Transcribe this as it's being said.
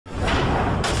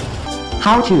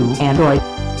How to Android.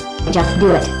 Just do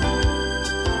it.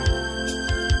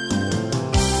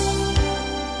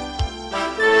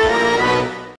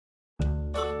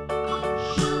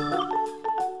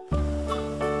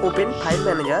 Open File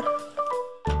Manager.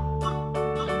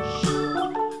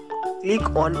 Click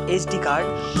on SD card.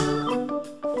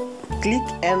 Click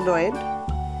Android.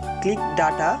 Click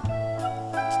Data.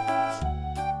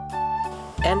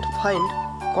 And find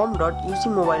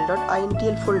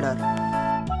com.ucmobile.intl folder.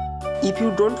 If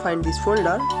you don't find this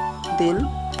folder, then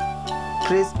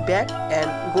press back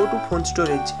and go to phone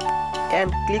storage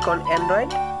and click on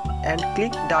Android and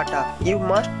click Data. You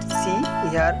must see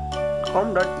here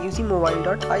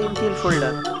com.ucmobile.intl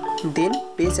folder. Then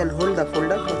paste and hold the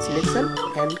folder for selection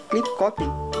and click copy.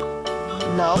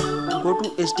 Now go to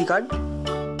SD card,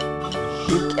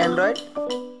 click Android,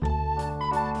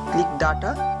 click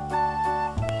Data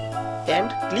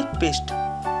and click paste.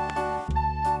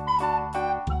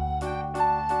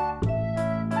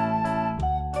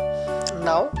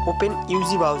 Now open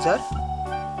UC browser.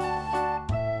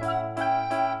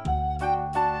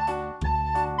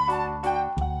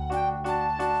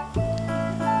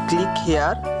 Click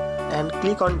here and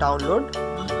click on download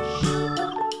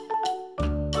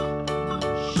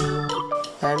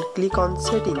and click on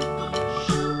setting.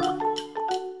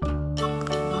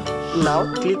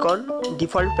 Now click on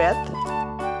default path.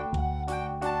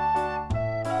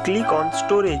 Click on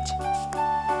storage.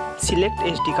 Select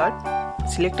SD card.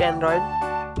 Select Android.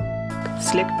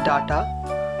 Select data.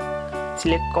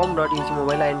 Select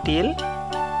com.ucmobile.intl.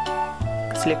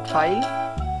 Select file.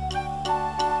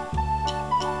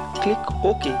 Click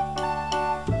OK.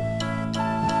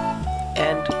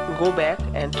 And go back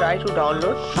and try to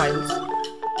download files.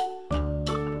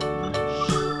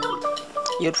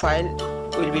 Your file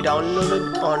will be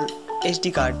downloaded on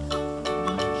SD card.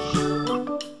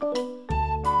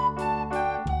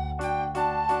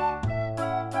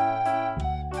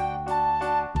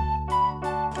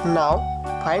 Now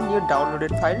find your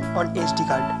downloaded file on SD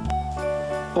card.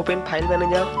 Open File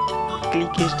Manager, click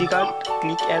SD card,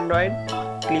 click Android,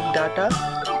 click Data,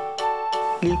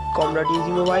 click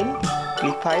com.ucmobile,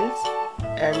 click Files,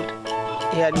 and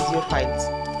here is your files.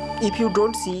 If you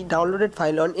don't see downloaded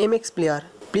file on MX Player,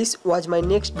 please watch my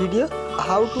next video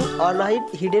how to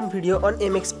unhide hidden video on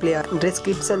MX Player,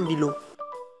 description below.